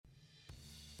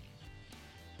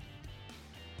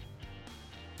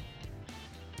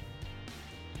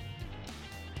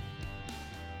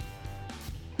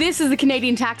This is the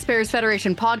Canadian Taxpayers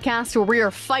Federation podcast, where we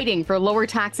are fighting for lower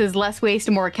taxes, less waste,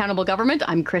 and more accountable government.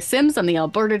 I'm Chris Sims. I'm the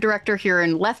Alberta director here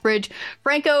in Lethbridge.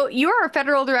 Franco, you are a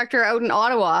federal director out in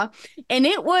Ottawa, and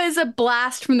it was a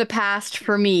blast from the past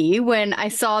for me when I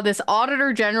saw this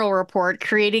Auditor General report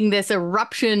creating this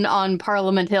eruption on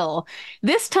Parliament Hill.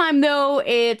 This time, though,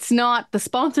 it's not the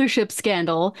sponsorship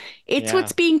scandal. It's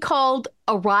what's being called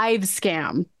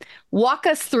ArriveSCAM. Walk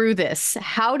us through this.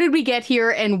 How did we get here,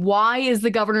 and why is the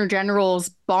Governor General's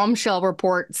bombshell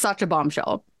report such a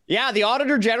bombshell? Yeah, the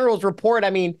Auditor General's report,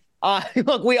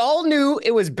 look, we all knew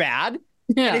it was bad.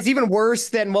 Yeah. And it's even worse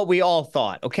than what we all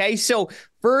thought, okay? So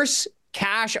first,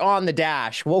 cash on the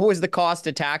dash. What was the cost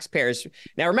to taxpayers?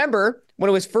 Now, remember, when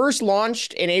it was first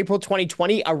launched in April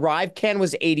 2020, ArriveCAN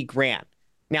was $80,000.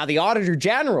 Now, the Auditor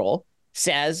General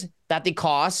says that the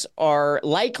costs are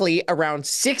likely around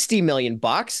 $60 million.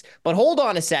 But hold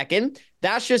on a second.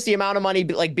 That's just the amount of money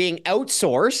being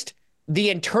outsourced. The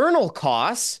internal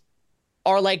costs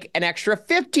are like an extra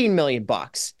 $15 million.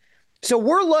 So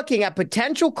we're looking at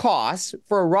potential costs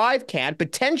for ArriveCAN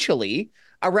potentially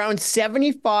around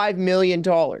 $75 million.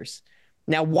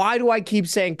 Now, why do I keep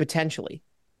saying potentially?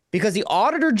 Because the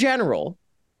Auditor General,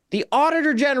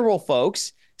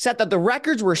 folks, said that the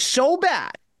records were so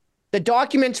bad, the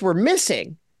documents were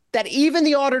missing, that even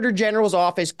the Auditor General's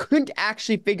office couldn't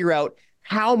actually figure out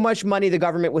how much money the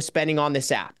government was spending on this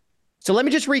app. So let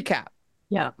me just recap.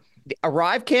 Yeah.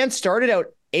 ArriveCAN started out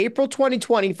April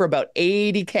 2020 for about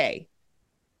 $80,000.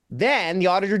 Then the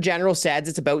Auditor General says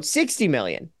it's about $60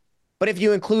 million. But if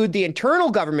you include the internal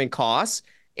government costs,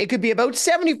 it could be about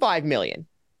 $75 million.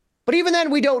 But even then,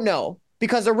 we don't know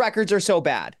because the records are so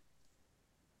bad.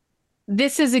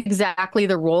 This is exactly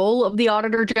the role of the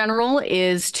Auditor General,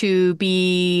 is to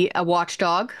be a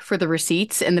watchdog for the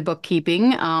receipts and the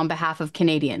bookkeeping on behalf of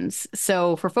Canadians.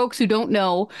 So for folks who don't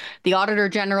know, the Auditor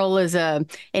General is an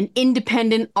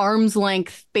independent arm's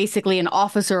length, basically an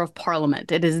officer of Parliament.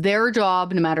 It is their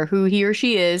job, no matter who he or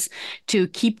she is, to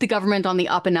keep the government on the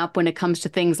up and up when it comes to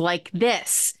things like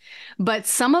this. But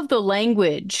some of the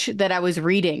language that I was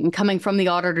reading coming from the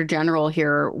Auditor General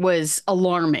here was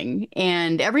alarming.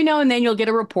 And every now and then you'll get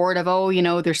a report of,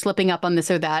 they're slipping up on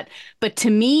this or that. But to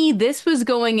me, this was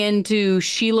going into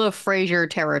Sheila Fraser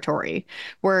territory,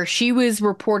 where she was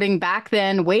reporting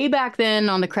way back then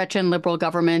on the Chrétien Liberal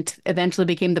government, eventually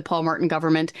became the Paul Martin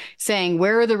government, saying,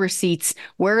 where are the receipts?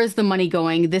 Where is the money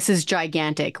going? This is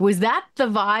gigantic. Was that the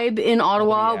vibe in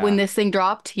Ottawa when this thing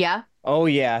dropped? Yeah. Oh,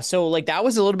 yeah. So that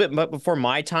was a little bit before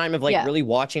my time of really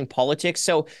watching politics.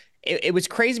 So it was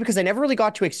crazy because I never really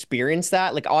got to experience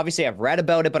that. Obviously, I've read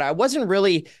about it, but I wasn't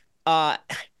really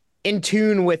in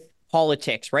tune with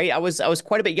politics, right? I was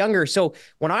quite a bit younger. So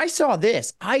when I saw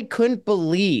this, I couldn't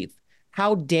believe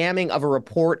how damning of a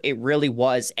report it really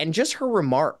was. And just her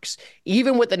remarks,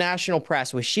 even with the national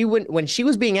press, when she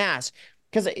was being asked,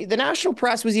 because the national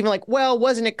press was even like, well,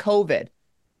 wasn't it COVID?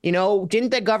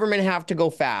 Didn't the government have to go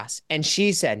fast? And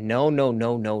she said,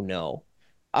 no.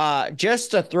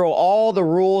 Just to throw all the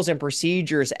rules and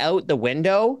procedures out the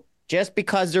window, just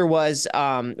because there was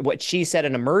what she said,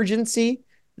 an emergency,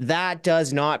 that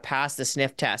does not pass the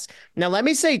sniff test. Now, let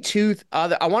me say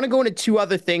I want to go into two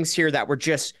other things here that were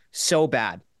just so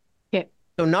bad. Okay.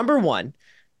 So number one,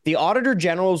 the Auditor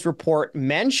General's report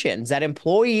mentions that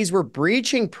employees were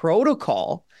breaching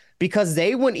protocol because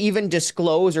they wouldn't even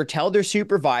disclose or tell their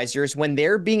supervisors when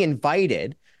they're being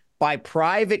invited by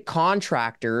private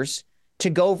contractors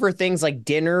to go for things like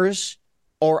dinners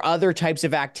or other types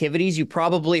of activities. You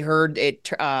probably heard it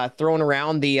thrown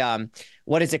around the,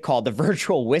 what is it called? The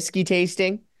virtual whiskey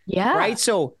tasting. Yeah. Right.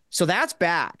 So that's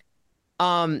bad.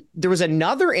 There was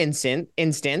another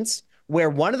instance where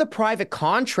one of the private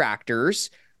contractors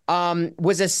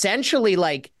was essentially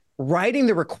writing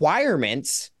the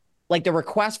requirements, the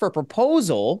request for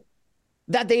proposal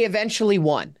that they eventually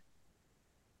won.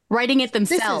 Writing it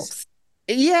themselves.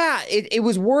 It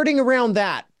was wording around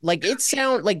that.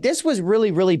 This was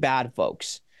really, really bad,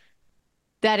 folks.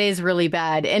 That is really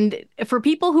bad. And for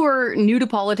people who are new to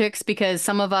politics, because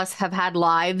some of us have had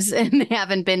lives and they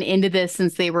haven't been into this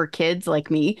since they were kids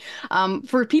like me,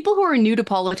 for people who are new to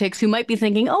politics who might be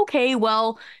thinking, okay,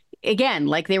 well, again,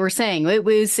 like they were saying, it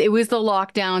was the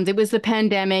lockdowns, it was the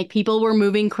pandemic, people were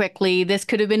moving quickly, this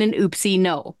could have been an oopsie.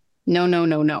 No.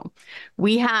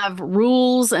 We have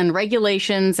rules and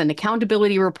regulations and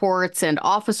accountability reports and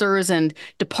officers and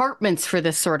departments for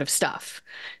this sort of stuff.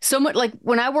 So much like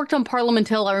when I worked on Parliament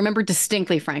Hill, I remember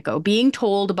distinctly, Franco, being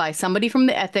told by somebody from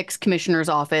the Ethics Commissioner's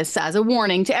office as a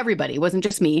warning to everybody, it wasn't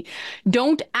just me,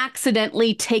 don't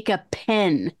accidentally take a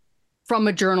pen from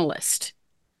a journalist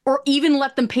or even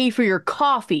let them pay for your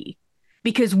coffee.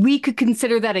 because we could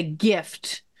consider that a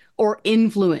gift or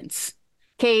influence.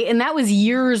 Okay, and that was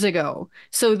years ago.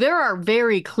 So there are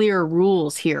very clear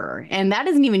rules here, and that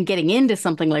isn't even getting into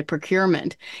something like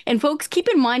procurement. And folks, keep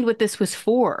in mind what this was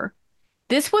for.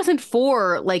 This wasn't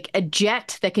for like a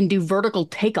jet that can do vertical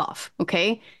takeoff,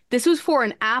 okay? This was for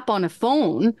an app on a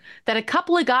phone that a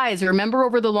couple of guys, remember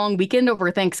over the long weekend over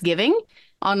Thanksgiving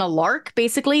on a lark,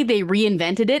 basically, they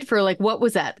reinvented it for like, what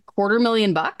was that,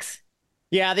 $250,000?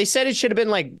 Yeah, they said it should have been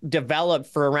like developed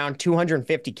for around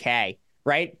 250K.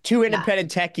 Right? Two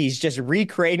independent techies just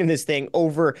recreating this thing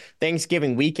over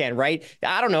Thanksgiving weekend, right?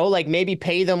 I don't know, like maybe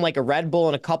pay them like a Red Bull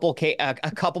and a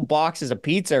couple boxes of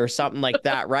pizza or something like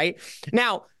that, right?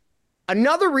 Now,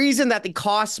 another reason that the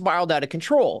cost spiraled out of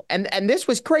control, and this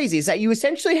was crazy, is that you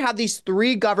essentially have these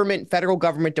three federal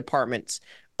government departments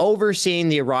overseeing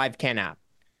the ArriveCAN app.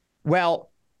 Well,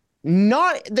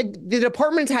 not the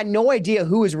departments had no idea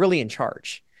who was really in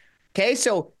charge. Okay,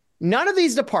 so none of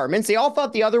these departments, they all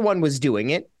thought the other one was doing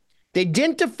it. They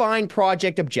didn't define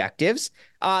project objectives.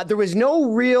 There was no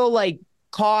real like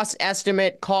cost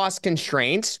estimate, cost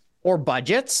constraints or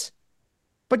budgets.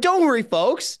 But don't worry,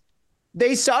 folks.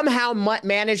 They somehow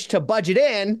managed to budget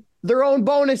in their own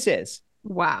bonuses.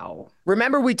 Wow.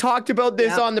 Remember, we talked about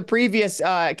this on the previous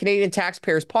Canadian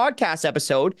Taxpayers Podcast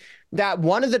episode, that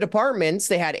one of the departments,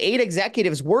 they had 8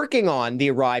 executives working on the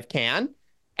ArriveCAN,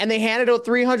 and they handed out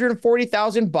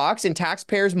 $340,000 in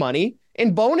taxpayers' money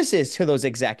in bonuses to those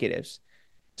executives.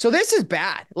 So this is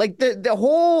bad. Like the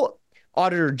whole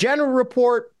Auditor General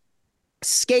report,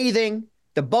 scathing,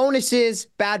 the bonuses,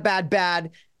 bad, bad,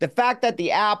 bad. The fact that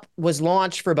the app was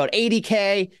launched for about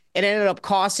 $80K, it ended up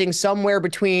costing somewhere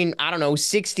between, I don't know,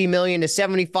 $60 million to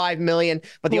 $75 million.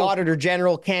 But the Auditor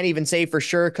General can't even say for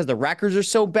sure because the records are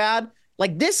so bad.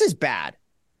 Like, this is bad.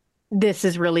 This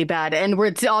is really bad. And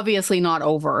it's obviously not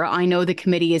over. I know the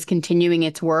committee is continuing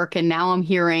its work. And now I'm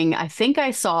hearing, I think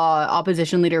I saw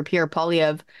Opposition Leader Pierre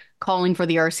Poilievre calling for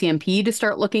the RCMP to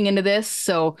start looking into this.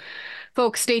 So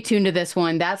folks, stay tuned to this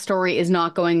one. That story is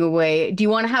not going away. Do you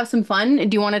want to have some fun?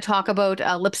 Do you want to talk about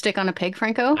lipstick on a pig,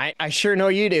 Franco? I sure know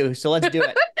you do. So let's do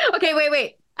it. Okay,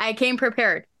 wait. I came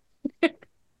prepared.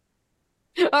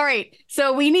 All right.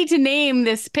 So we need to name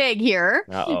this pig here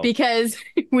because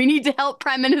we need to help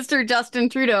Prime Minister Justin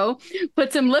Trudeau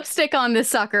put some lipstick on this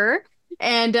sucker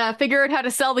and figure out how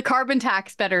to sell the carbon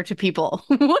tax better to people.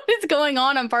 What is going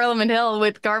on Parliament Hill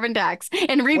with carbon tax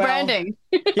and rebranding?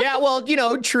 Well, you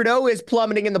know, Trudeau is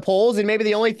plummeting in the polls, and maybe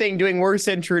the only thing doing worse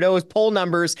than Trudeau's poll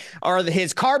numbers are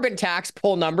his carbon tax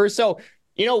poll numbers. So,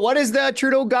 you know, what does the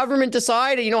Trudeau government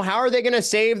decide? You know, how are they going to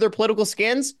save their political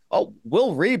skins? Oh,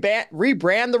 we'll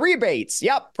rebrand the rebates.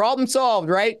 Yep, problem solved,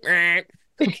 right?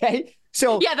 Okay.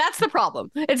 So yeah, that's the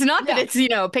problem. It's not that it's, you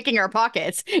know, picking our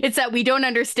pockets. It's that we don't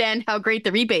understand how great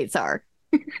the rebates are.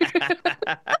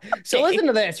 So listen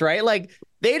to this, right? Like,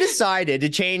 they decided to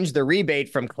change the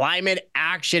rebate from climate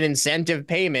action incentive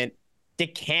payment to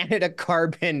Canada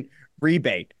carbon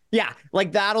rebate. Yeah,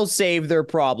 like that'll save their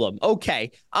problem.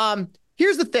 Okay.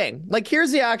 Here's the thing. Like,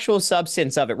 here's the actual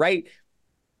substance of it, right?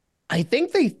 I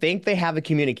think they have a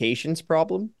communications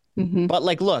problem. But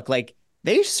like, look, like,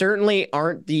 they certainly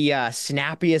aren't the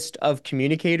snappiest of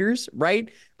communicators, right?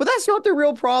 But that's not the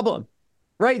real problem,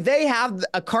 right? They have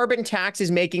a carbon tax is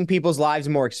making people's lives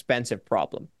more expensive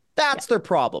problem. That's their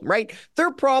problem, right? Their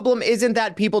problem isn't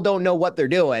that people don't know what they're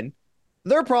doing.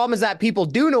 Their problem is that people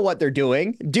do know what they're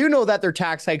doing, do know that their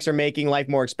tax hikes are making life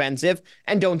more expensive,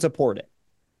 and don't support it.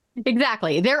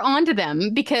 Exactly. They're onto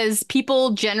them because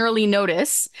people generally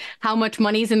notice how much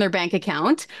money's in their bank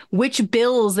account, which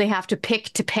bills they have to pick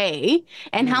to pay,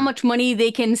 and how much money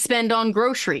they can spend on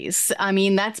groceries. I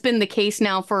mean, that's been the case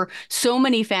now for so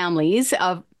many families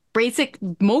of basic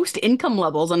most income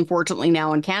levels, unfortunately,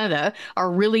 now in Canada are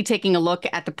really taking a look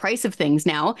at the price of things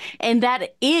now. And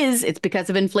it's because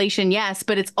of inflation, yes,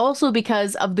 but it's also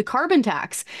because of the carbon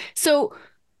tax. So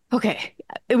okay,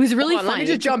 it was really funny. Let me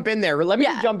just jump in there.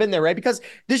 Right? Because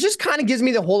this just kind of gives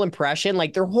me the whole impression,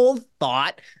 like their whole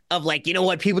thought of like, you know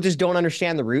what, people just don't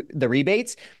understand the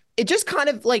rebates. It just kind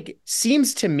of like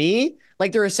seems to me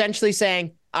like they're essentially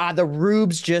saying, the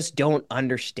rubes just don't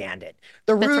understand it.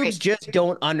 The rubes just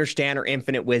don't understand our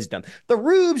infinite wisdom. The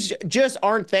rubes just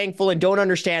aren't thankful and don't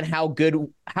understand how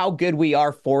good we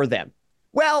are for them.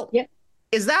 Well,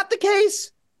 is that the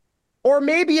case? Or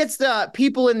maybe it's the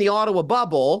people in the Ottawa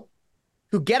bubble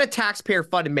who get a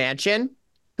taxpayer-funded mansion,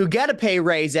 who get a pay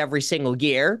raise every single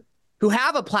year, who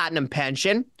have a platinum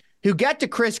pension, who get to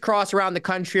crisscross around the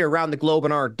country, around the globe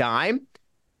on our dime.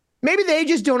 Maybe they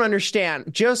just don't understand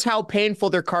just how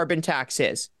painful their carbon tax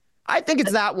is. I think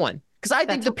it's that one, because I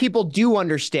think the people do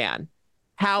understand.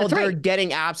 how That's they're right.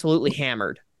 getting absolutely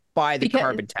hammered by the Because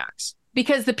carbon tax.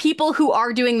 because the people who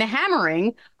are doing the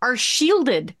hammering are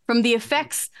shielded from the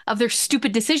effects of their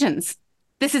stupid decisions.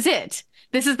 This is it.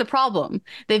 This is the problem.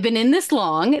 They've been in this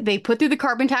long. They put through the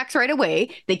carbon tax right away.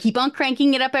 They keep on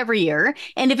cranking it up every year.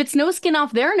 And if it's no skin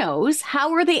off their nose,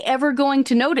 how are they ever going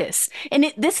to notice?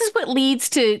 And this is what leads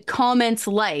to comments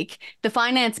like the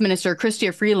finance minister,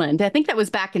 Chrystia Freeland. I think that was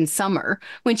back in summer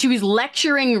when she was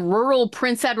lecturing rural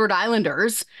Prince Edward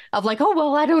Islanders of like, oh,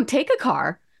 well, I don't take a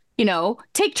car.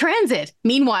 Take transit.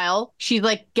 Meanwhile, she's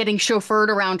like getting chauffeured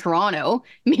around Toronto.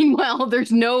 Meanwhile,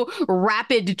 there's no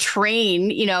rapid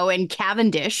train, in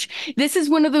Cavendish. This is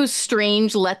one of those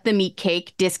strange let them eat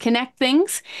cake disconnect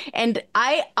things. And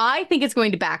I think it's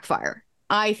going to backfire.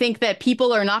 I think that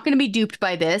people are not going to be duped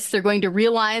by this. They're going to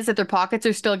realize that their pockets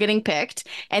are still getting picked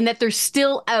and that they're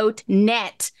still out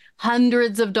net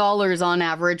hundreds of dollars on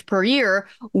average per year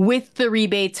with the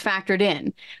rebates factored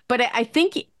in. But I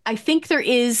think there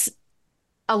is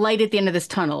a light at the end of this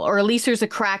tunnel, or at least there's a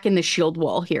crack in the shield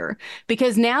wall here,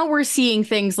 because now we're seeing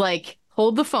things like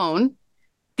hold the phone.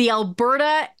 The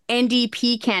Alberta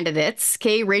NDP candidates,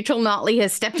 okay, Rachel Notley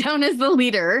has stepped down as the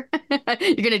leader.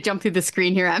 You're going to jump through the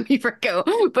screen here at me, Franco.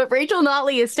 But Rachel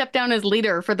Notley has stepped down as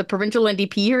leader for the provincial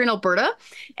NDP here in Alberta.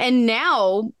 And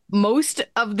now most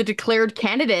of the declared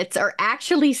candidates are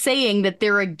actually saying that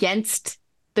they're against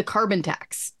the carbon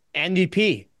tax.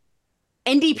 NDP,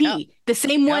 yeah. The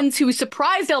same ones who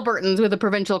surprised Albertans with a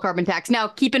provincial carbon tax. Now,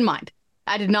 keep in mind,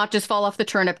 I did not just fall off the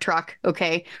turnip truck,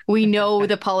 okay? We know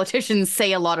the politicians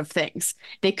say a lot of things.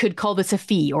 They could call this a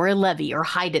fee or a levy or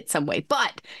hide it some way.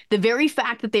 But the very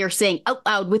fact that they are saying out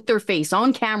loud with their face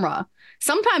on camera,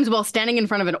 sometimes while standing in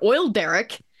front of an oil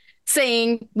derrick,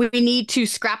 saying we need to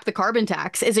scrap the carbon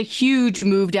tax is a huge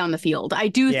move down the field. I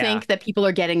do think that people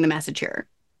are getting the message here.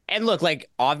 And look, like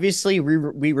obviously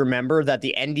we remember that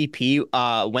the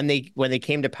NDP, when they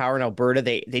came to power in Alberta,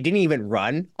 they didn't even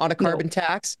run on a carbon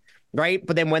tax, right?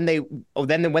 But then when they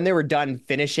were done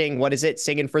finishing,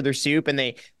 singing for their soup, and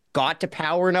they got to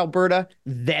power in Alberta,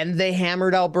 then they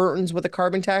hammered Albertans with a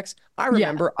carbon tax. I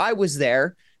remember, I was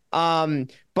there.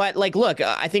 But like, look,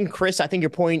 I think Chris, your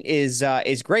point is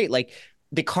great. Like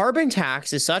the carbon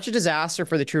tax is such a disaster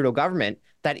for the Trudeau government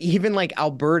that even like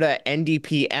Alberta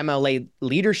NDP MLA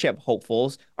leadership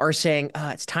hopefuls are saying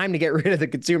it's time to get rid of the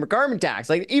consumer carbon tax.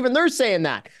 Like even they're saying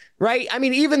that, right? I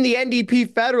mean, even the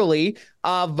NDP federally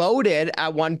voted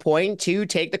at one point to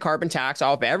take the carbon tax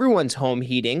off everyone's home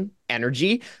heating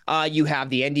energy. You have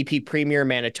the NDP Premier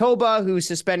Manitoba who's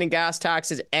suspending gas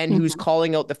taxes and who's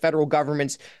calling out the federal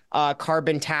government's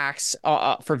carbon tax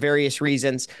for various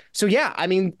reasons. So yeah, I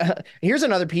mean, here's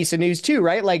another piece of news too,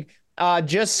 right? Like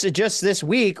just this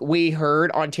week, we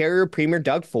heard Ontario Premier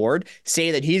Doug Ford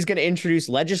say that he's going to introduce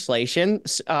legislation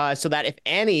so that if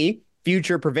any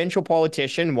future provincial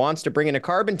politician wants to bring in a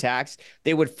carbon tax,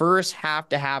 they would first have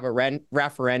to have a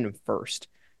referendum first,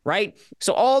 right?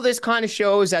 So all this kind of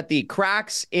shows that the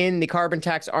cracks in the carbon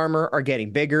tax armor are getting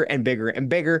bigger and bigger and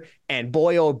bigger. And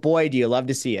boy, oh boy, do you love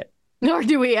to see it. Nor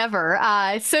do we ever.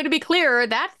 So to be clear,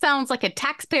 that sounds like a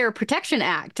Taxpayer Protection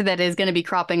Act that is going to be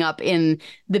cropping up in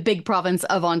the big province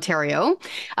of Ontario.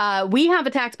 We have a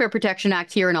Taxpayer Protection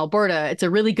Act here in Alberta. It's a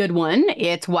really good one.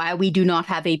 It's why we do not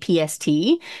have a PST.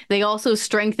 They also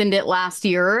strengthened it last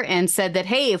year and said that,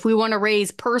 hey, if we want to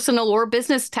raise personal or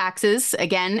business taxes,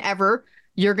 again, ever,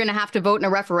 you're going to have to vote in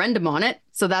a referendum on it.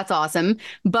 So that's awesome.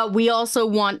 But we also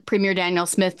want Premier Danielle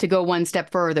Smith to go one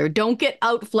step further. Don't get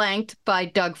outflanked by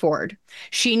Doug Ford.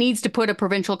 She needs to put a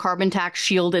provincial carbon tax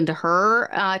shield into her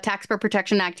Taxpayer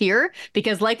Protection Act here,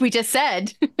 because like we just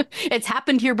said, it's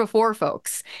happened here before,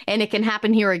 folks, and it can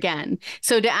happen here again.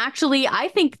 So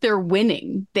I think they're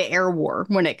winning the air war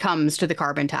when it comes to the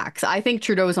carbon tax. I think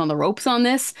Trudeau's on the ropes on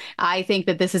this. I think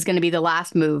that this is going to be the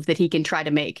last move that he can try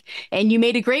to make. And you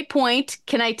made a great point.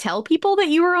 Can I tell people that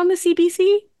you were on the CBC?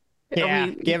 Yeah,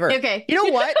 give her. Okay. You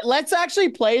know what? Let's actually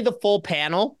play the full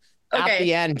panel at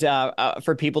the end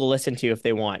for people to listen to if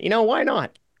they want. You know, why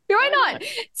not? Why not?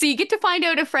 So you get to find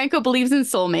out if Franco believes in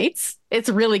soulmates. It's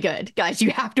really good. Guys,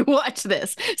 you have to watch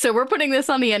this. So we're putting this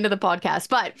on the end of the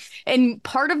podcast. And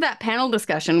part of that panel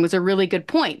discussion was a really good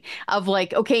point of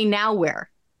like, okay, now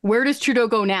where? Where does Trudeau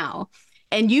go now?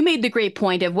 And you made the great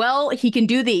point of, well, he can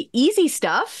do the easy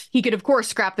stuff. He could, of course,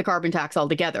 scrap the carbon tax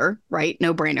altogether, right?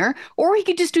 No brainer. Or he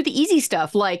could just do the easy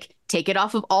stuff, like take it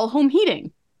off of all home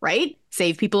heating, right?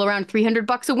 Save people around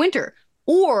 $300 a winter.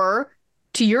 Or,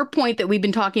 to your point that we've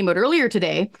been talking about earlier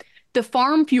today, the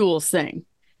farm fuels thing.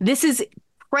 This is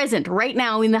present right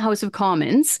now in the House of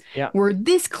Commons. Yeah. We're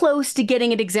this close to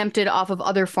getting it exempted off of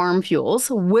other farm fuels.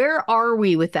 Where are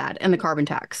we with that and the carbon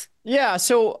tax? Yeah,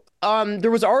 so there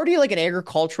was already like an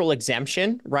agricultural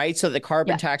exemption, right? So the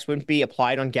carbon Yeah. tax wouldn't be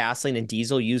applied on gasoline and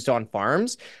diesel used on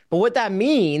farms. But what that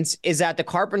means is that the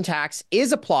carbon tax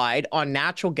is applied on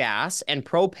natural gas and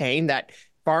propane that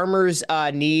farmers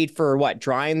need for what?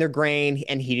 Drying their grain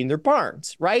and heating their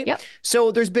barns, right? Yep.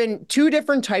 So there's been two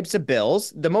different types of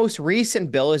bills. The most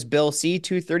recent bill is Bill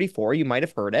C-234. You might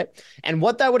have heard it. And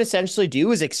what that would essentially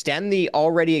do is extend the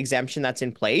already exemption that's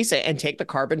in place and take the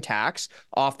carbon tax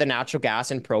off the natural gas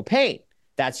and propane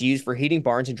that's used for heating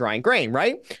barns and drying grain,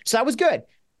 right? So that was good.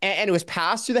 And it was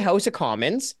passed through the House of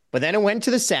Commons, but then it went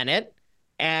to the Senate.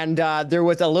 And there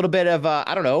was a little bit of,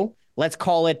 I don't know, let's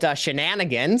call it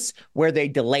shenanigans, where they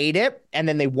delayed it and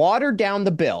then they watered down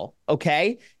the bill,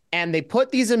 okay? And they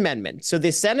put these amendments. So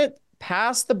the Senate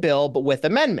passed the bill, but with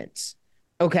amendments.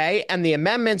 Okay. And the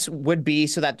amendments would be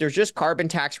so that there's just carbon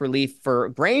tax relief for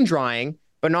grain drying,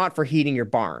 but not for heating your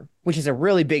barn, which is a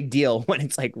really big deal when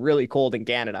it's like really cold in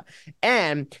Canada.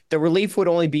 And the relief would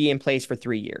only be in place for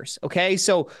 3 years. Okay.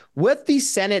 So with the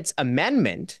Senate's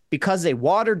amendment, because they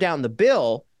watered down the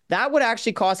bill, that would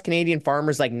actually cost Canadian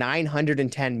farmers like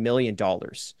 $910 million.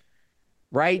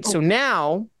 Right. So Oh,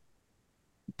 now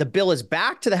the bill is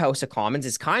back to the House of Commons.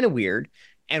 It's kind of weird.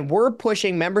 And we're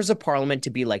pushing members of parliament to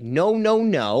be like, no, no,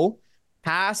 no,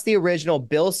 pass the original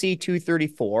Bill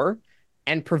C-234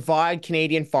 and provide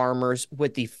Canadian farmers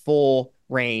with the full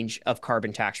range of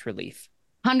carbon tax relief.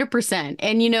 100%.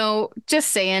 And, just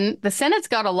saying, the Senate's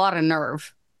got a lot of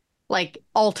nerve, like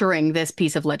altering this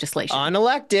piece of legislation.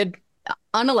 Unelected.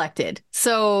 Unelected.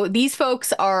 So these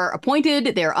folks are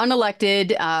appointed, they're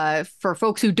unelected. For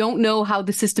folks who don't know how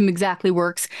the system exactly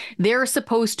works, they're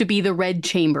supposed to be the red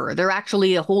chamber. They're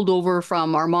actually a holdover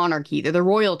from our monarchy. They're the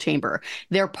royal chamber.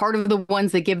 They're part of the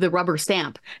ones that give the rubber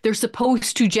stamp. They're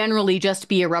supposed to generally just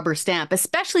be a rubber stamp,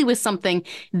 especially with something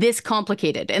this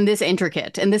complicated and this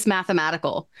intricate and this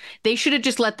mathematical. They should have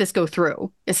just let this go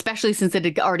through, especially since it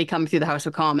had already come through the House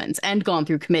of Commons and gone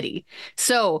through committee.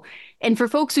 So, and for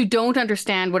folks who don't understand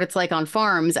what it's like on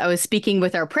farms, I was speaking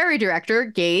with our prairie director,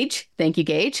 Gage, thank you,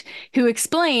 Gage, who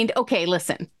explained, okay,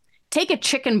 listen, take a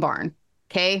chicken barn,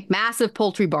 okay, massive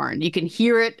poultry barn. You can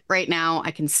hear it right now.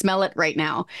 I can smell it right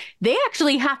now. They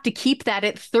actually have to keep that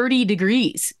at 30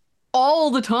 degrees all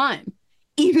the time,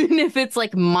 even if it's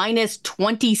like minus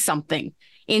 20 something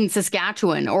in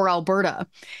Saskatchewan or Alberta.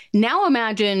 Now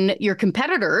imagine your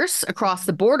competitors across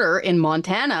the border in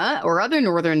Montana or other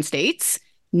northern states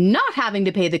not having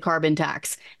to pay the carbon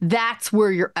tax. That's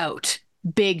where you're out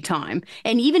big time.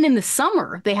 And even in the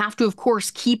summer, they have to, of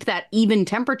course, keep that even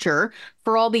temperature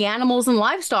for all the animals and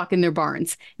livestock in their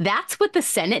barns. That's what the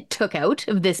Senate took out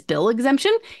of this bill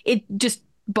exemption. It just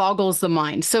boggles the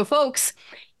mind. So, folks,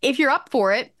 if you're up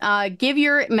for it, give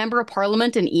your member of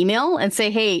parliament an email and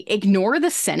say, hey, ignore the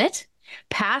Senate.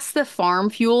 Pass the farm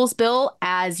fuels bill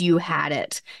as you had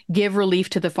it. Give relief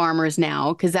to the farmers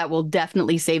now, because that will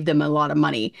definitely save them a lot of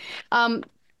money.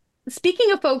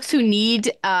 Speaking of folks who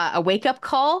need a wake-up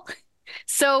call,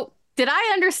 so did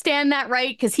I understand that right?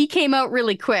 Because he came out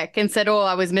really quick and said, oh,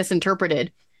 I was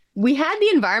misinterpreted. We had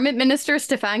the environment minister,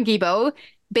 Stéphane Guilbeault,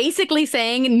 basically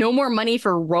saying no more money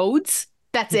for roads.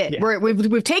 That's it. Yeah.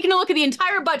 We've taken a look at the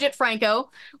entire budget,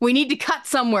 Franco. We need to cut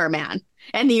somewhere, man.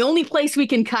 And the only place we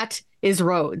can cut is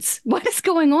roads. What is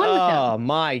going on with him? Oh,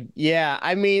 my. Yeah.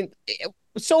 I mean,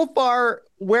 so far,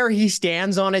 where he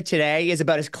stands on it today is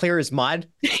about as clear as mud.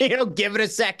 Give it a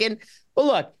second. But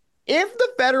look, if the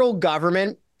federal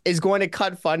government is going to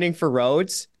cut funding for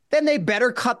roads, then they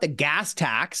better cut the gas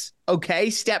tax. Okay.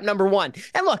 Step number one.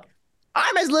 And look,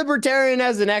 I'm as libertarian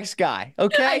as the next guy.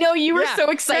 Okay. I know you were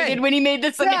so excited when he made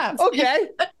this announcement. Okay.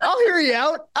 I'll hear you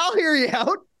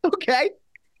out. Okay.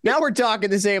 Now we're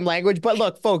talking the same language. But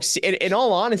look, folks, in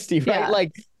all honesty, right?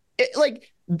 Yeah.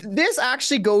 This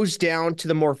actually goes down to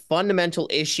the more fundamental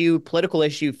political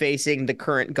issue facing the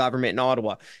current government in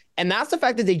Ottawa. And that's the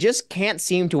fact that they just can't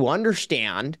seem to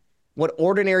understand what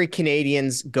ordinary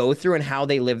Canadians go through and how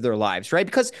they live their lives, right?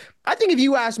 Because I think if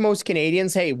you ask most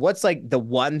Canadians, hey, what's like the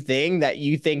one thing that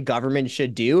you think government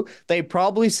should do? They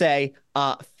probably say,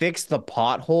 fix the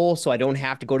pothole so I don't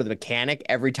have to go to the mechanic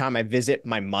every time I visit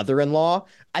my mother-in-law.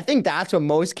 I think that's what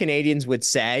most Canadians would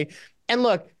say. And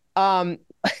look,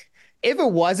 if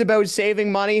it was about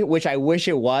saving money, which I wish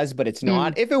it was, but it's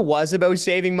not. If it was about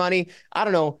saving money, I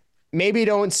don't know, maybe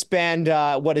don't spend,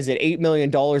 $8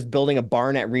 million building a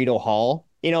barn at Rideau Hall.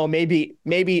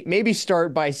 Maybe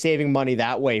start by saving money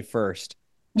that way first.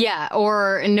 Yeah,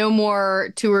 or no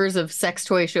more tours of sex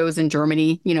toy shows in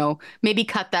Germany. Maybe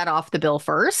cut that off the bill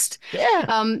first.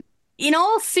 Yeah. in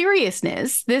all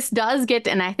seriousness, this does get,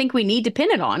 and I think we need to pin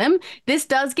it on him, this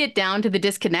does get down to the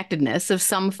disconnectedness of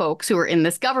some folks who are in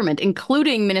this government,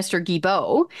 including Minister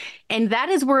Guilbeault. And that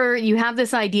is where you have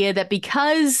this idea that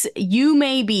because you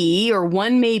may be, or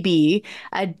one may be,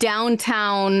 a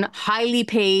downtown, highly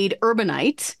paid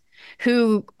urbanite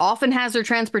who often has their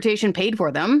transportation paid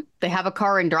for them. They have a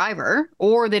car and driver,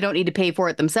 or they don't need to pay for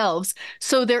it themselves.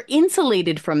 So they're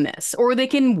insulated from this, or they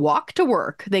can walk to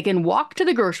work. They can walk to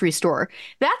the grocery store.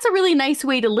 That's a really nice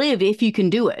way to live if you can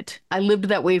do it. I lived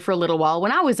that way for a little while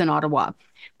when I was in Ottawa.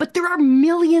 But there are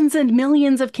millions and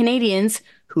millions of Canadians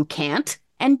who can't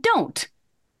and don't.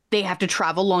 They have to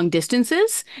travel long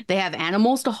distances. They have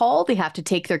animals to haul. They have to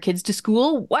take their kids to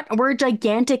school. We're a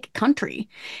gigantic country.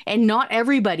 And not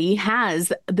everybody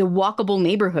has the walkable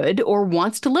neighborhood or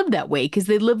wants to live that way because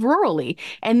they live rurally.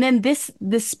 And then this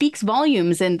speaks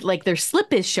volumes, and like their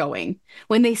slip is showing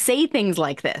when they say things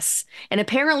like this. And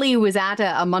apparently he was at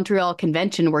a Montreal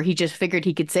convention where he just figured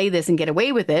he could say this and get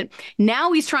away with it.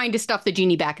 Now he's trying to stuff the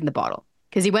genie back in the bottle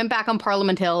because he went back on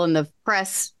Parliament Hill and the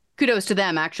press, kudos to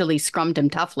them, actually scrummed him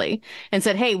toughly and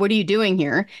said, hey, what are you doing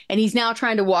here? And he's now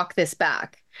trying to walk this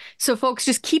back. So folks,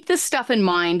 just keep this stuff in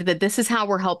mind, that this is how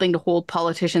we're helping to hold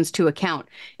politicians to account.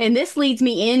 And this leads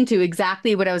me into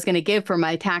exactly what I was going to give for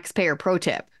my taxpayer pro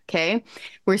tip. Okay.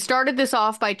 We started this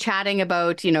off by chatting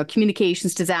about,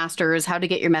 communications disasters, how to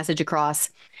get your message across.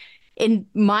 In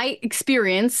my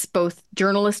experience, both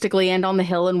journalistically and on the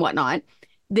Hill and whatnot,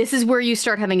 this is where you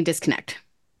start having a disconnect.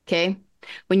 Okay.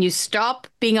 When you stop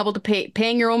being able to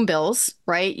paying your own bills,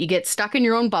 right? You get stuck in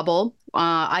your own bubble.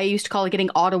 I used to call it getting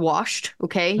auto-washed.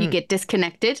 Okay, you get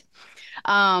disconnected.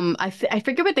 I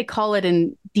forget what they call it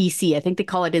in DC. I think they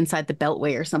call it inside the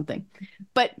Beltway or something.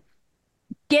 But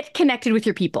get connected with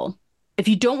your people. If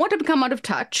you don't want to become out of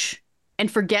touch and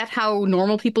forget how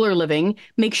normal people are living,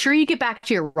 make sure you get back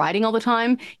to your riding all the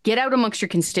time, get out amongst your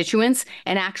constituents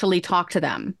and actually talk to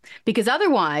them. Because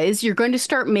otherwise, you're going to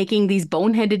start making these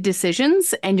boneheaded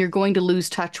decisions and you're going to lose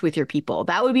touch with your people.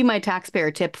 That would be my taxpayer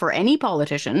tip for any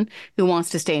politician who wants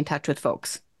to stay in touch with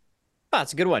folks. Oh,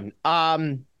 that's a good one.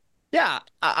 Yeah,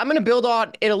 I'm going to build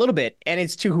on it a little bit, and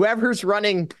it's to whoever's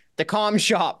running the comm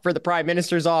shop for the Prime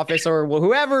Minister's office, or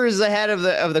whoever is the head of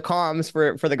the comms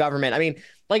for the government. I mean,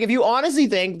 like, if you honestly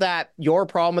think that your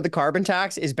problem with the carbon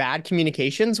tax is bad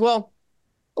communications, well,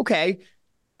 okay,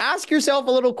 ask yourself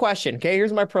a little question. Okay,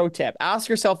 here's my pro tip. Ask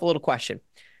yourself a little question.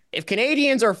 If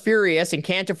Canadians are furious and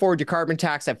can't afford your carbon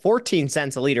tax at 14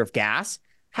 cents a liter of gas,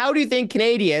 how do you think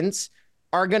Canadians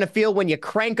are going to feel when you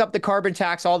crank up the carbon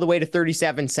tax all the way to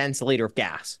 37 cents a liter of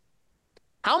gas?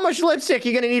 How much lipstick are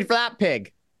you going to need for that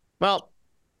pig? Well,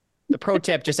 the pro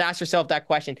tip, just ask yourself that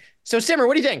question. So, Simmer,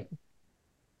 what do you think?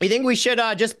 You think we should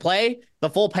just play the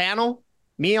full panel,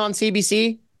 me on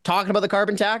CBC, talking about the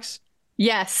carbon tax?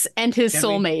 Yes, and his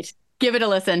soulmate. Give it a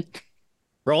listen.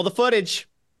 Roll the footage.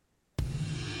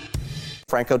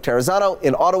 Franco Terrazzano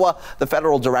in Ottawa, the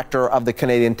federal director of the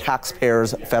Canadian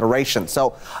Taxpayers Federation.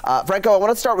 So, Franco, I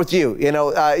want to start with you.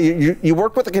 You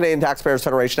work with the Canadian Taxpayers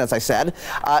Federation, as I said,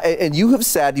 and you have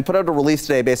said, you put out a release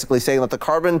today basically saying that the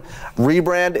carbon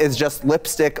rebrand is just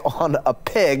lipstick on a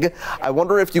pig. I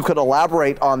wonder if you could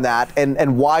elaborate on that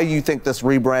and why you think this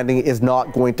rebranding is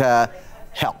not going to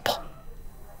help.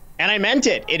 And I meant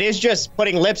it. It is just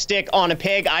putting lipstick on a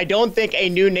pig. I don't think a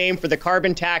new name for the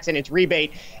carbon tax and its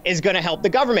rebate is going to help the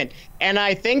government. And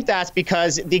I think that's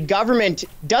because the government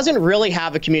doesn't really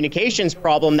have a communications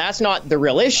problem. That's not the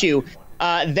real issue.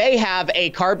 They have a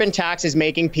carbon tax is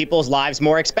making people's lives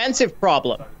more expensive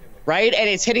problem, right? And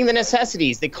it's hitting the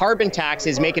necessities. The carbon tax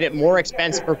is making it more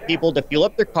expensive for people to fuel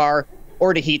up their car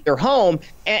or to heat their home.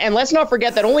 And let's not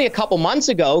forget that only a couple months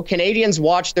ago, Canadians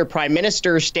watched their prime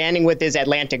minister standing with his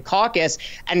Atlantic caucus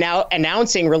and now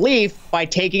announcing relief by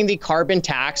taking the carbon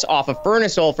tax off of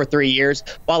furnace oil for 3 years,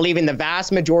 while leaving the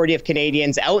vast majority of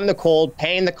Canadians out in the cold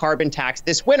paying the carbon tax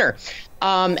this winter.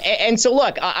 And so,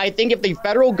 look, I think if the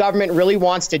federal government really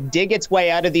wants to dig its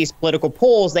way out of these political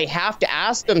polls, they have to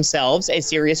ask themselves a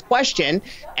serious question.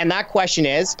 And that question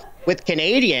is, with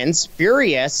Canadians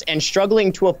furious and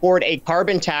struggling to afford a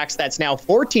carbon tax that's now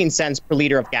 14 cents per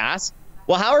liter of gas,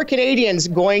 well, how are Canadians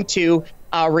going to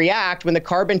react when the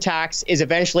carbon tax is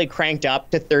eventually cranked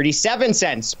up to 37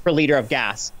 cents per liter of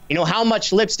gas? How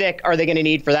much lipstick are they going to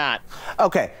need for that?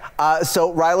 Okay.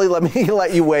 So, Riley, let me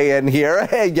let you weigh in here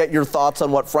and get your thoughts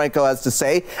on what Franco has to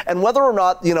say and whether or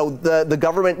not, the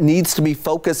government needs to be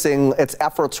focusing its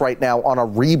efforts right now on a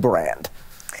rebrand.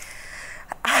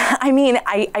 I mean,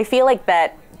 I feel like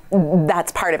that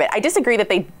that's part of it. I disagree that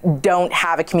they don't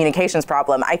have a communications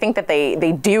problem. I think that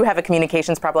they do have a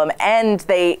communications problem, and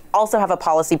they also have a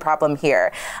policy problem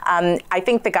here. I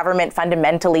think the government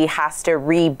fundamentally has to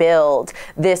rebuild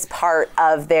this part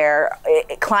of their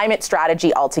climate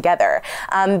strategy altogether.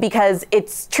 Because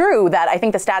it's true that I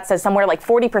think the stat says somewhere like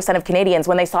 40% of Canadians,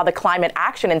 when they saw the climate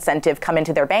action incentive come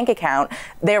into their bank account,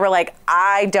 they were like,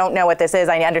 I don't know what this is.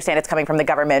 I understand it's coming from the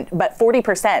government, but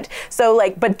 40%. So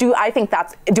but do I think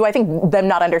them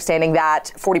not understanding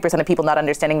that, 40% of people not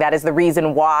understanding that, is the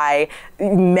reason why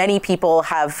many people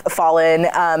have fallen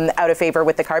out of favor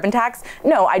with the carbon tax?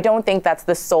 No, I don't think that's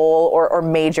the sole or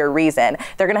major reason.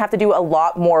 They're going to have to do a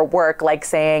lot more work, like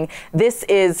saying this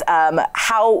is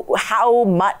how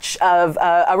much of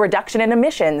a reduction in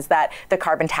emissions that the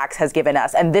carbon tax has given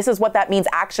us, and this is what that means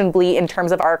actionably in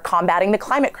terms of our combating the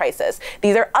climate crisis.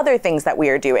 These are other things that we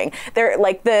are doing. They're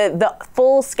like the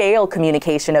full-scale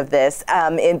communication of this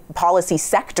in policy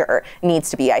sector needs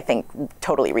to be, I think,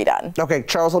 totally redone. Okay,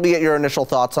 Charles, let me get your initial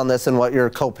thoughts on this and what your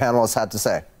co-panelists had to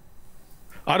say.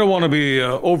 I don't want to be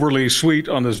overly sweet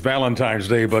on this Valentine's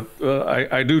Day, but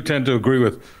I do tend to agree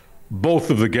with both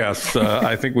of the guests.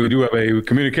 I think we do have a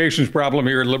communications problem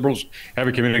here. Liberals have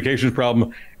a communications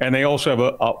problem, and they also have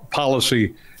a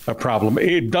policy problem.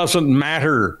 It doesn't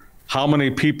matter how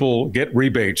many people get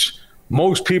rebates.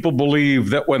 Most people believe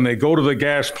that when they go to the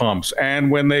gas pumps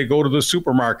and when they go to the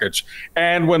supermarkets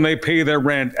and when they pay their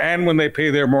rent and when they pay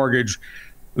their mortgage,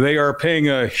 they are paying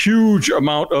a huge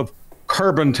amount of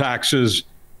carbon taxes,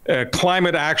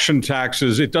 climate action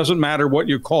taxes. It doesn't matter what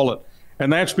you call it.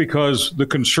 And that's because the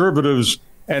Conservatives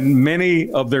and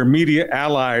many of their media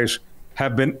allies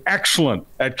have been excellent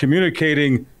at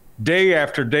communicating day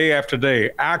after day after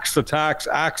day. Axe the tax,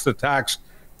 axe the tax.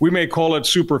 We may call it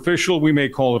superficial. We may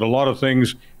call it a lot of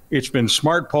things. It's been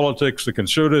smart politics. The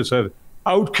Conservatives have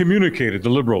out-communicated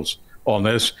the Liberals on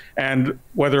this. And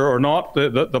whether or not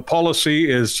the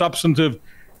policy is substantive,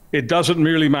 it doesn't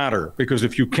really matter, because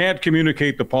if you can't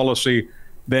communicate the policy,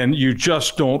 then you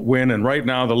just don't win. And right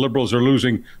now, the Liberals are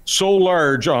losing so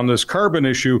large on this carbon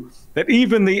issue that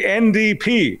even the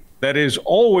NDP, that is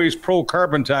always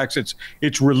pro-carbon tax,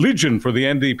 it's religion for the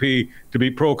NDP to be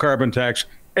pro-carbon tax.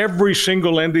 Every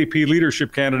single NDP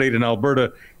leadership candidate in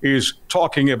Alberta is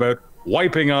talking about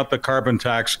wiping out the carbon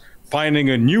tax, finding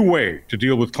a new way to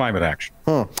deal with climate action.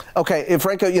 Okay,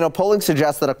 Franco, polling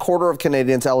suggests that a quarter of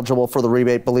Canadians eligible for the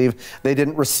rebate believe they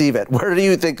didn't receive it. Where do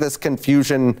you think this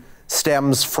confusion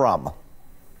stems from?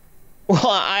 Well,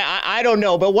 I don't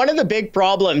know, but one of the big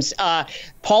problems,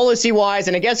 policy-wise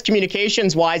and I guess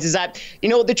communications-wise, is that,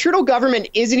 the Trudeau government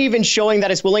isn't even showing that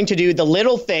it's willing to do the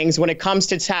little things when it comes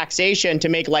to taxation to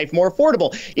make life more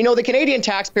affordable. The Canadian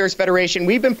Taxpayers Federation,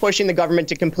 we've been pushing the government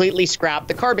to completely scrap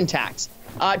the carbon tax.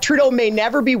 Trudeau may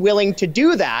never be willing to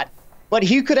do that, but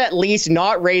he could at least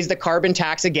not raise the carbon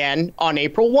tax again on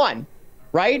April 1.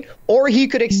 Right? Or he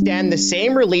could extend the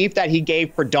same relief that he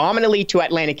gave predominantly to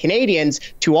Atlantic Canadians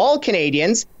to all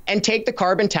Canadians and take the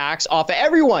carbon tax off of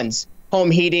everyone's home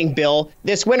heating bill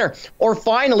this winter. Or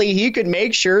finally, he could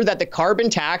make sure that the carbon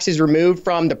tax is removed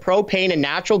from the propane and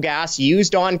natural gas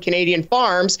used on Canadian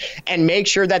farms and make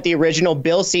sure that the original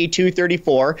Bill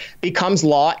C-234 becomes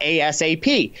law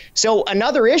ASAP. So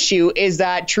another issue is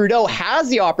that Trudeau has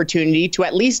the opportunity to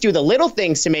at least do the little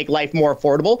things to make life more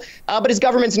affordable, but his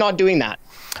government's not doing that.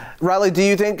 Riley, do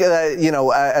you think,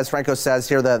 as Franco says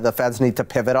here, the feds need to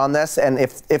pivot on this? And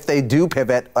if they do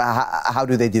pivot, how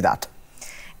do they do that?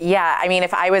 Yeah, I mean,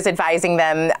 if I was advising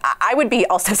them, I would be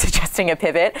also suggesting a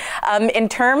pivot. In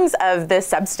terms of the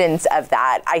substance of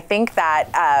that, I think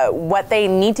that what they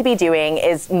need to be doing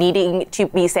is needing to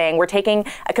be saying, we're taking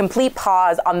a complete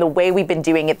pause on the way we've been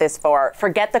doing it this far.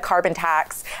 Forget the carbon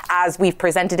tax as we've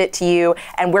presented it to you,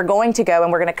 and we're going to go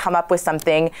and we're going to come up with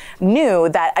something new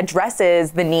that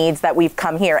addresses the needs that we've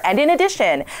come here. And in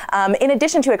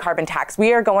addition to a carbon tax,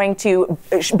 we are going to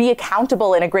be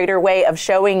accountable in a greater way of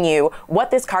showing you what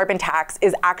this carbon tax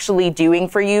is actually doing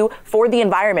for you, for the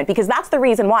environment, because that's the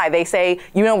reason why they say,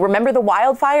 remember the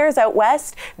wildfires out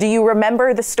west? Do you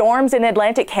remember the storms in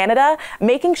Atlantic Canada?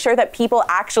 Making sure that people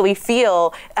actually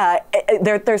feel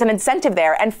there's an incentive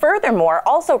there. And furthermore,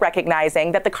 also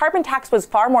recognizing that the carbon tax was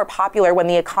far more popular when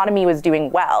the economy was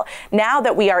doing well. Now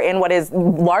that we are in what is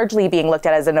largely being looked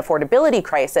at as an affordability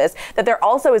crisis, that there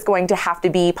also is going to have to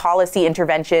be policy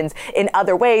interventions in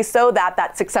other ways so that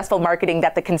that successful marketing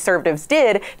that the Conservatives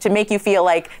did made to make you feel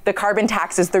like the carbon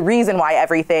tax is the reason why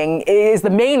everything is the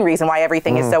main reason why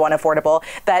everything is so unaffordable,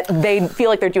 that they feel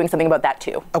like they're doing something about that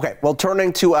too. Okay, well,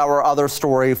 turning to our other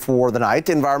story for the night,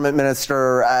 Environment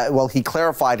Minister, he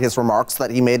clarified his remarks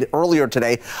that he made earlier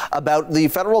today about the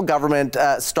federal government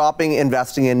stopping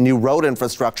investing in new road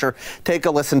infrastructure. Take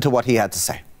a listen to what he had to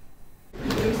say.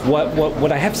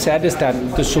 What I have said is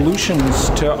that the solutions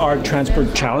to our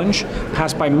transport challenge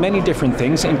pass by many different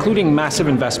things, including massive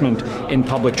investment in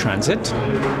public transit,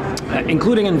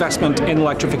 including investment in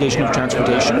electrification of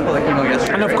transportation.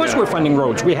 And of course we're funding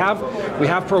roads. We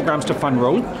have programs to fund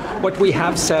roads. What we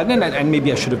have said, and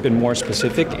maybe I should have been more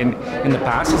specific in the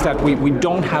past, is that we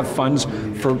don't have funds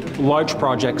for large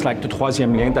projects like the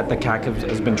Troisième Lien that the CAQ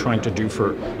has been trying to do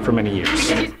for many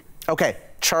years. Okay.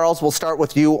 Charles, we'll start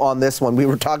with you on this one. We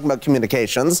were talking about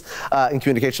communications and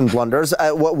communication blunders.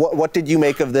 What did you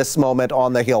make of this moment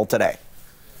on the Hill today?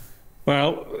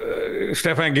 Well,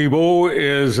 Stéphane Guilbeault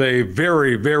is a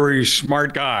very, very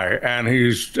smart guy, and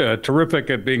he's terrific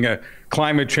at being a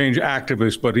climate change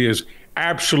activist, but he is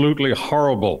absolutely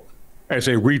horrible as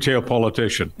a retail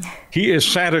politician. He is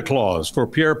Santa Claus for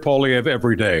Pierre Poilievre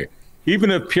every day. Even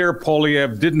if Pierre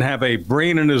Poilievre didn't have a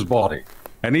brain in his body,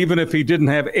 and even if he didn't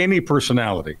have any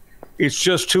personality, it's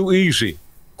just too easy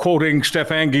quoting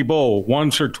Stéphane Guilbeault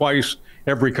once or twice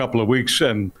every couple of weeks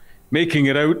and making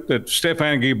it out that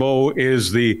Stéphane Guilbeault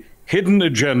is the hidden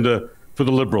agenda for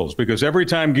the Liberals. Because every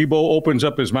time Guilbeault opens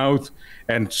up his mouth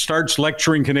and starts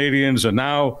lecturing Canadians, and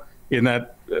now in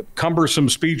that cumbersome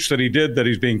speech that he did that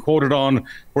he's being quoted on,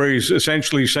 where he's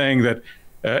essentially saying that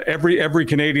every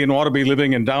Canadian ought to be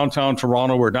living in downtown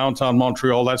Toronto or downtown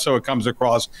Montreal. That's how it comes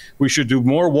across. We should do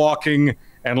more walking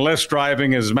and less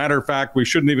driving. As a matter of fact, we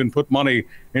shouldn't even put money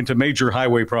into major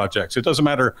highway projects. It doesn't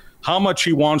matter how much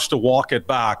he wants to walk it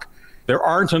back. There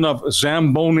aren't enough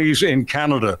Zambonis in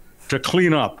Canada to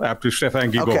clean up after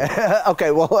Stéphane Guilbeault.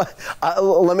 Okay. Well,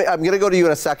 I'm going to go to you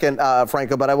in a second,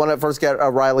 Franco, but I want to first get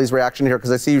Riley's reaction here,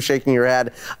 because I see you shaking your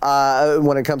head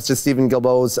when it comes to Stephen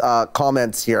Guilbeault's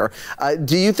comments here.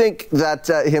 Do you think that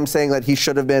him saying that he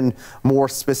should have been more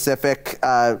specific,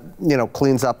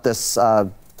 cleans up this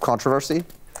controversy?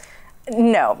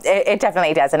 No, it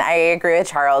definitely doesn't. I agree with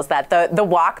Charles that the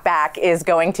walk back is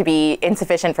going to be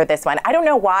insufficient for this one. I don't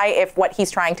know why, if what he's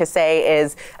trying to say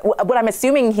is, what I'm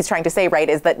assuming he's trying to say, right,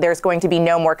 is that there's going to be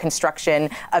no more construction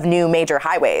of new major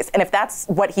highways. And if that's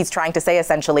what he's trying to say,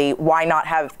 essentially, why not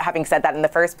having said that in the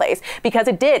first place? Because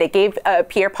it gave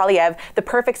Pierre Poilievre the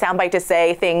perfect soundbite to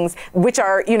say things which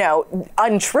are,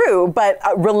 untrue, but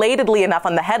relatedly enough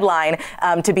on the headline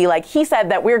to be like, he said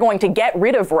that we're going to get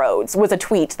rid of roads, was a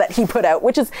tweet that he put out,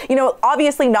 which is,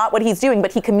 obviously not what he's doing,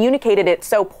 but he communicated it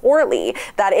so poorly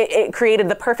that it created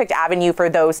the perfect avenue for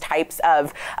those types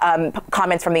of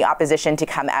comments from the opposition to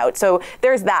come out. So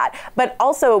there's that. But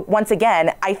also, once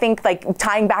again, I think, like,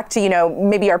 tying back to,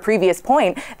 maybe our previous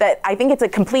point, that I think it's a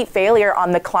complete failure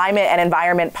on the climate and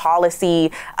environment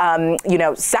policy,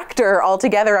 sector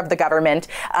altogether of the government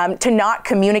to not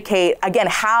communicate, again,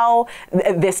 how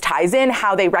this ties in,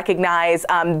 how they recognize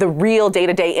the real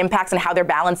day-to-day impacts and how they're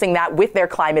balancing that with their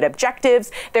climate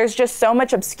objectives. There's just so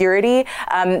much obscurity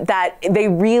that they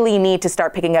really need to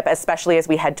start picking up, especially as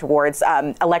we head towards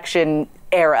election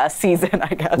era season,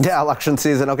 I guess. Yeah, election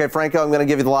season. Okay, Franco, I'm going to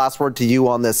give you the last word to you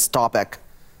on this topic.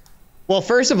 Well,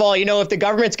 first of all, if the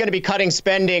government's going to be cutting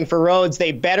spending for roads,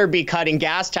 they better be cutting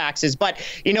gas taxes. But,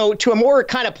 to a more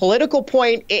kind of political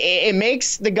point, it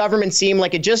makes the government seem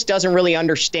like it just doesn't really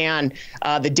understand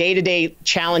the day-to-day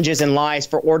challenges and lives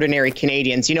for ordinary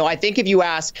Canadians. I think if you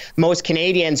ask most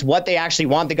Canadians what they actually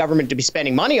want the government to be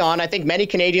spending money on, I think many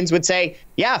Canadians would say,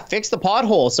 yeah, fix the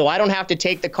potholes so I don't have to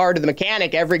take the car to the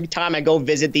mechanic every time I go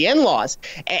visit the in-laws.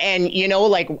 And,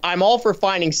 I'm all for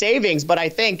finding savings, but I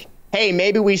think, hey,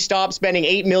 maybe we stop spending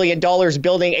 $8 million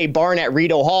building a barn at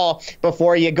Rideau Hall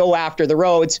before you go after the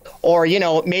roads. Or,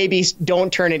 maybe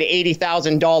don't turn an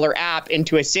 $80,000 app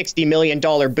into a $60 million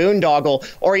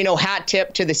boondoggle. Or, hat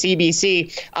tip to the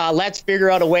CBC. Let's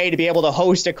figure out a way to be able to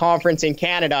host a conference in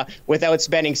Canada without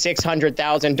spending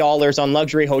 $600,000 on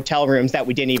luxury hotel rooms that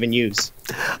we didn't even use.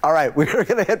 All right, we're going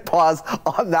to hit pause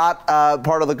on that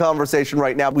part of the conversation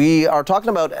right now. We are talking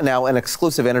about now an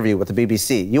exclusive interview with the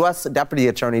BBC. U.S. Deputy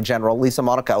Attorney General Lisa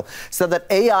Monaco said that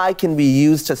AI can be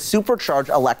used to supercharge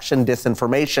election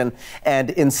disinformation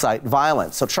and incite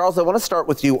violence. So, Charles, I want to start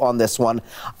with you on this one.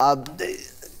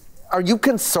 Are you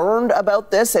concerned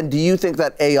about this? And do you think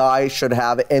that AI should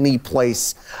have any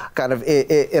place kind of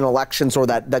in elections, or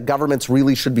that governments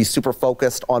really should be super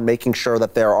focused on making sure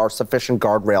that there are sufficient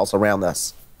guardrails around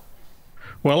this?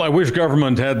 Well, I wish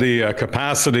government had the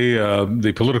capacity,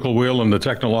 the political will and the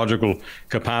technological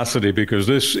capacity, because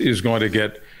this is going to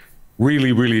get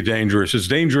really, really dangerous. It's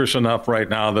dangerous enough right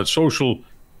now that social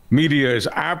media is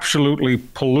absolutely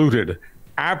polluted,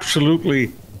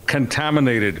 absolutely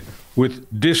contaminated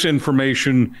with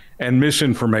disinformation and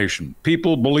misinformation.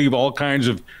 People believe all kinds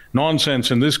of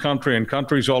nonsense in this country and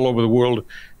countries all over the world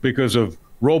because of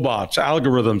robots,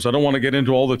 algorithms. I don't want to get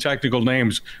into all the technical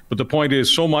names, but the point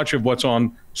is so much of what's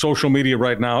on social media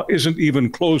right now isn't even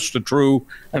close to true,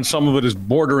 and some of it is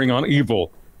bordering on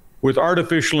evil. With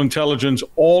artificial intelligence,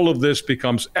 all of this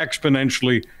becomes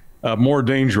exponentially more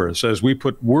dangerous as we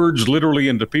put words literally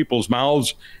into people's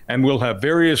mouths, and we'll have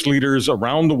various leaders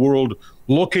around the world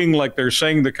looking like they're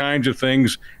saying the kinds of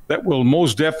things that will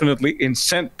most definitely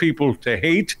incent people to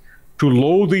hate, to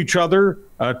loathe each other,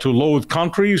 to loathe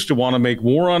countries, to want to make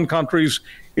war on countries.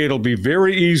 It'll be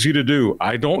very easy to do.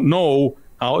 I don't know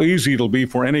how easy it'll be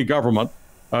for any government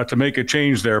to make a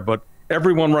change there, but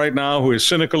everyone right now who is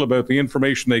cynical about the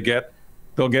information they get,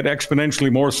 they'll get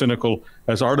exponentially more cynical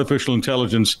as artificial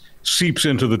intelligence seeps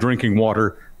into the drinking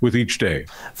water with each day.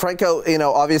 Franco,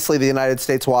 obviously the United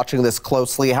States watching this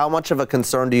closely. How much of a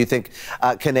concern do you think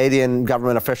Canadian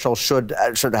government officials should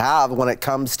have when it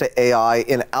comes to AI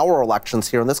in our elections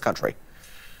here in this country?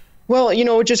 Well,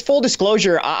 just full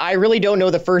disclosure, I really don't know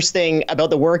the first thing about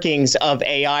the workings of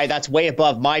AI. That's way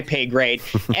above my pay grade.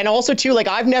 And also, too,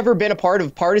 I've never been a part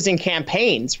of partisan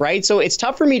campaigns, right? So it's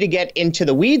tough for me to get into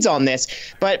the weeds on this.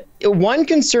 But one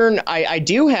concern I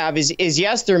do have is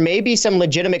yes, there may be some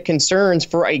legitimate concerns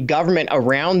for a government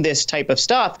around this type of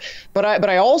stuff. But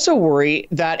I also worry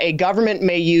that a government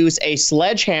may use a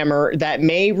sledgehammer that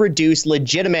may reduce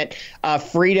legitimate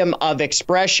freedom of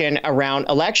expression around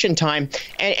election time.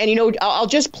 And I'll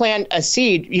just plant a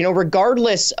seed,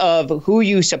 regardless of who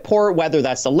you support, whether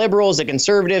that's the Liberals, the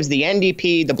Conservatives, the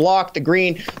NDP, the Bloc, the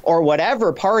Green, or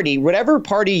whatever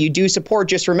party you do support,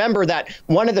 just remember that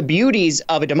one of the beauties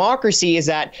of a democracy is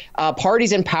that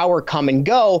parties in power come and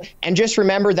go. And just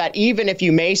remember that even if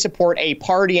you may support a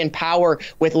party in power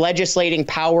with legislating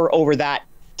power over that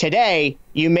today,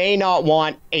 you may not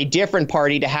want a different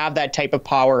party to have that type of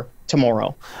power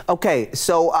tomorrow. Okay,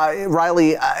 so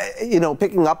Riley,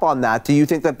 picking up on that, do you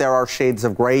think that there are shades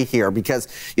of gray here? Because,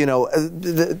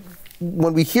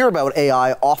 when we hear about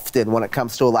AI often when it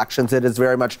comes to elections, it is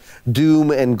very much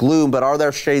doom and gloom. But are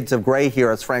there shades of gray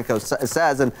here, as Franco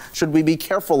says? And should we be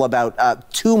careful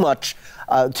about too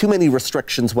many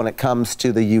restrictions when it comes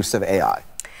to the use of AI?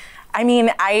 I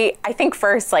mean, I think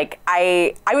first,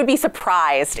 I would be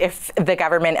surprised if the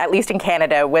government, at least in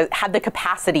Canada, had the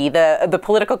capacity, the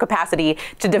political capacity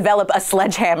to develop a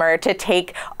sledgehammer to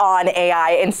take on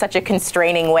AI in such a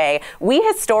constraining way. We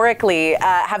historically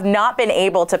have not been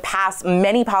able to pass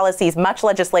many policies, much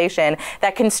legislation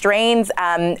that constrains,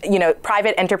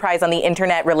 private enterprise on the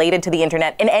internet, related to the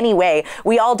internet in any way.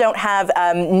 We all don't have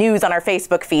news on our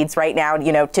Facebook feeds right now,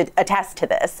 to attest to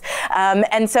this.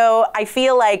 And so I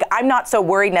feel like I'm not so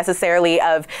worried necessarily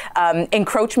of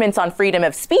encroachments on freedom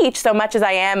of speech so much as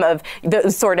I am of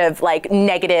the sort of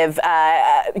negative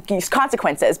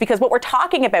consequences. Because what we're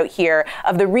talking about here,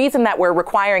 of the reason that we're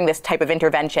requiring this type of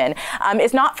intervention,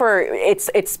 is not for its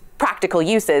practical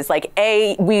uses.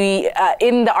 In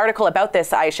the article about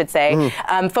this, I should say,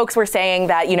 folks were saying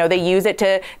that they use it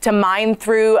to mine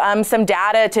through some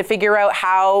data to figure out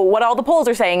what all the polls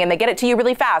are saying, and they get it to you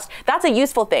really fast. That's a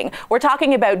useful thing. We're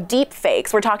talking about deep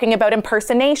fakes. We're talking about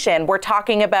impersonation. We're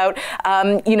talking about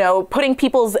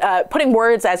putting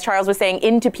words, as Charles was saying,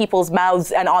 into people's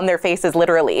mouths and on their faces,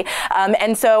 literally.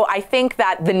 And so I think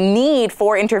that the need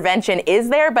for intervention is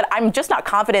there, but I'm just not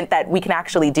confident that we can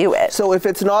actually do it. So if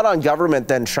it's not on government,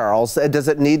 then Charles, does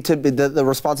it need to be the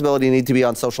responsibility need to be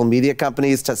on social media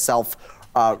companies to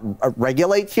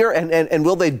self-regulate here? And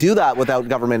will they do that without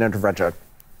government intervention?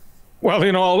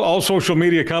 Well, all social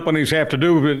media companies have to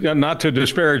do, not to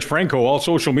disparage Franco, all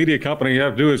social media companies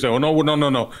have to do is say, oh,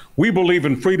 no. We believe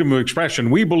in freedom of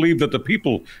expression. We believe that the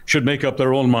people should make up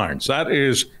their own minds. That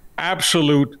is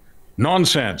absolute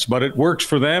nonsense, but it works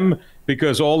for them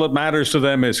because all that matters to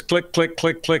them is click, click,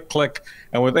 click, click, click.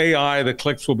 And with AI, the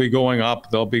clicks will be going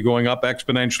up. They'll be going up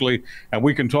exponentially. And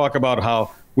we can talk about how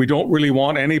we don't really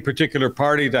want any particular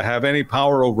party to have any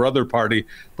power over other party.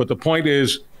 But the point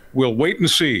is, we'll wait and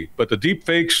see. But the deep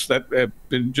fakes that have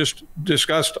been just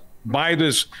discussed by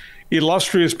this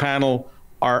illustrious panel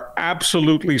are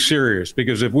absolutely serious.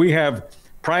 Because if we have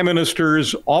prime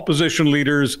ministers, opposition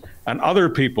leaders, and other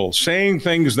people saying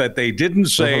things that they didn't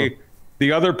say,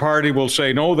 the other party will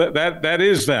say, no, that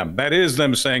is them. That is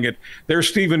them saying it. They're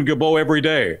Stephen Guilbeault every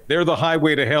day. They're the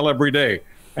highway to hell every day.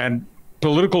 And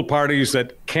political parties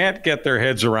that can't get their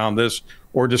heads around this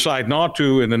or decide not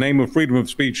to in the name of freedom of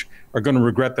speech are going to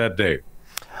regret that day.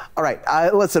 All right.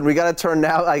 Listen, we got to turn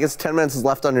now. I guess 10 minutes is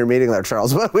left on your meeting there,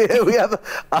 Charles. But we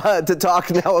have to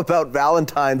talk now about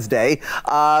Valentine's Day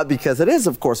because it is,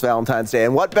 of course, Valentine's Day.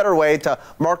 And what better way to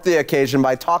mark the occasion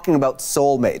by talking about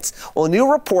soulmates? Well, a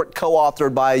new report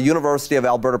co-authored by a University of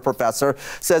Alberta professor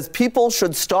says people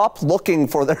should stop looking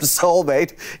for their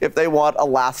soulmate if they want a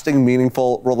lasting,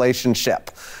 meaningful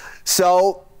relationship.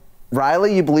 So,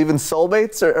 Riley, you believe in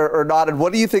soulmates or not? And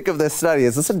what do you think of this study?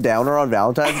 Is this a downer on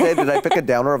Valentine's Day? Did I pick a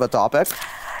downer of a topic?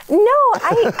 No,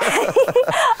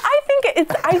 I think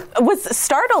I was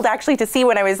startled actually to see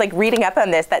when I was reading up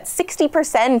on this that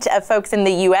 60% of folks in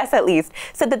the U.S. at least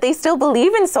said that they still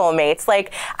believe in soulmates.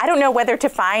 I don't know whether to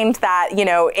find that,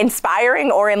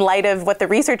 inspiring or in light of what the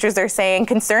researchers are saying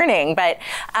concerning. But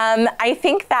I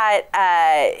think that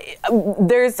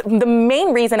there's the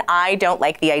main reason I don't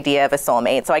like the idea of a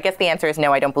soulmate. So I guess the answer is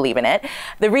no, I don't believe in it.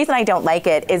 The reason I don't like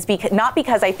it is not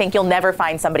because I think you'll never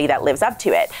find somebody that lives up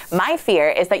to it. My fear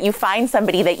is that you find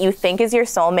somebody that you think is your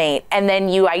soulmate and then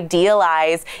you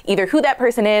idealize either who that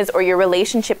person is or your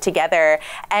relationship together.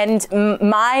 And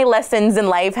my lessons in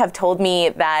life have told me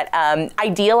that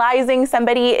idealizing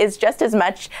somebody is just as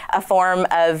much a form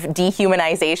of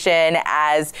dehumanization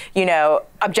as,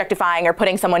 objectifying or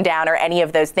putting someone down or any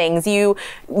of those things. You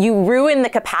ruin the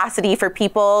capacity for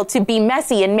people to be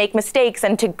messy and make mistakes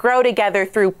and to grow together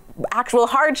through actual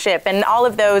hardship and all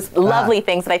of those lovely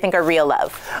things that I think are real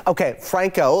love. Okay,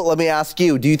 Franco, let me ask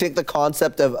you, do you think the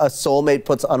concept of a soulmate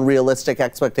puts unrealistic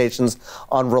expectations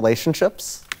on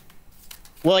relationships?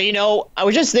 Well, I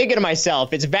was just thinking to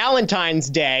myself, it's Valentine's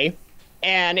Day.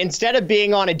 And instead of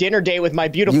being on a dinner date with my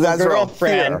beautiful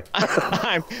girlfriend,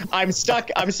 I'm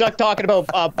stuck talking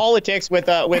about politics with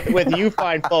you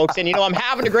fine folks. And I'm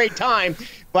having a great time.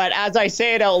 But as I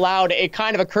say it out loud, it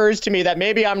kind of occurs to me that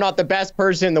maybe I'm not the best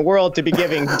person in the world to be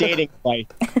giving dating advice.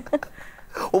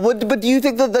 Well, but do you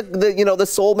think that the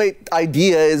soulmate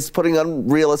idea is putting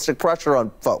unrealistic pressure on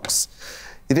folks?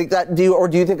 You think that do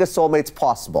you think a soulmate's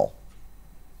possible?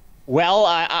 Well,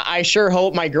 I sure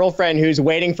hope my girlfriend who's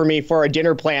waiting for me for our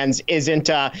dinner plans isn't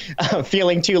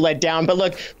feeling too let down. But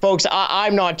look, folks,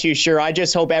 I'm not too sure. I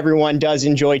just hope everyone does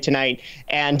enjoy tonight.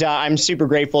 And I'm super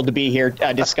grateful to be here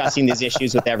discussing these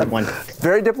issues with everyone.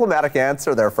 Very diplomatic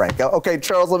answer there, Frank. Okay,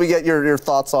 Charles, let me get your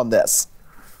thoughts on this.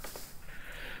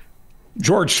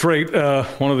 George Strait,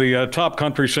 one of the top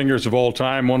country singers of all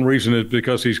time. One reason is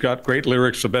because he's got great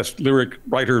lyrics, the best lyric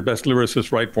writer, best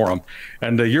lyricist write for him.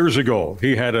 And years ago,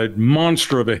 he had a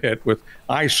monster of a hit with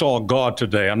I Saw God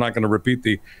Today. I'm not going to repeat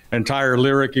the entire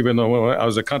lyric, even though I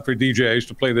was a country DJ. I used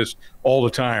to play this all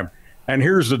the time. And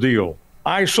here's the deal.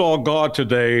 I Saw God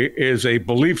Today is a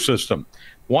belief system.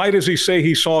 Why does he say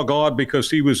he saw God? Because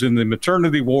he was in the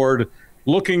maternity ward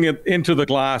looking into the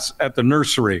glass at the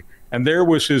nursery. And there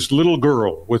was his little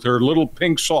girl with her little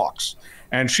pink socks.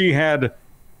 And she had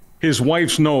his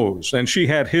wife's nose and she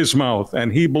had his mouth. And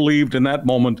he believed in that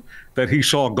moment that he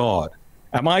saw God.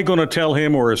 Am I going to tell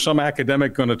him, or is some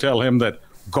academic going to tell him that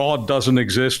God doesn't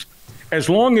exist? As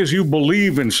long as you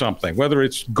believe in something, whether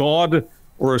it's God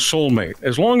or a soulmate,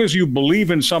 as long as you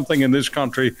believe in something in this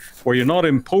country where you're not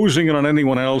imposing it on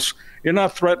anyone else, you're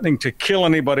not threatening to kill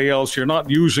anybody else, you're not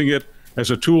using it as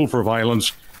a tool for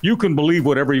violence, you can believe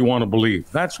whatever you want to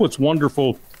believe. That's what's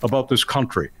wonderful about this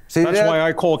country. That's why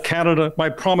I call Canada my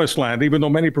promised land, even though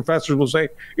many professors will say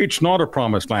it's not a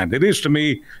promised land. It is to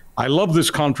me. I love this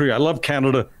country. I love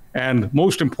Canada. And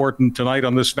most important tonight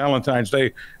on this Valentine's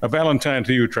Day, a Valentine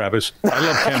to you, Travis. I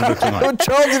love Canada tonight.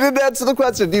 Charles, you didn't answer the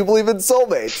question. Do you believe in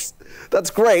soulmates?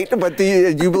 That's great, but do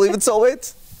you believe in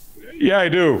soulmates? Yeah, I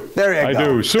do. There you go. I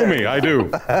do. Sue me. I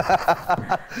do.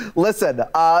 Listen,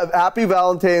 happy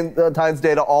Valentine's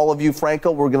Day to all of you.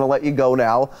 Franco, we're going to let you go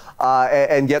now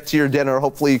and get to your dinner.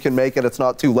 Hopefully you can make it. It's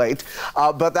not too late.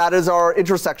 But that is our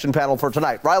intersection panel for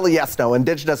tonight. Riley Yesno,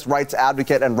 Indigenous rights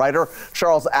advocate and writer.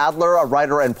 Charles Adler, a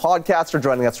writer and podcaster,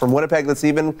 joining us from Winnipeg this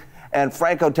evening. And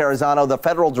Franco Terrazzano, the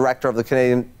federal director of the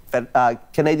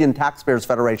Canadian Taxpayers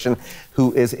Federation,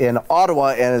 who is in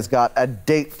Ottawa and has got a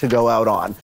date to go out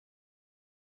on.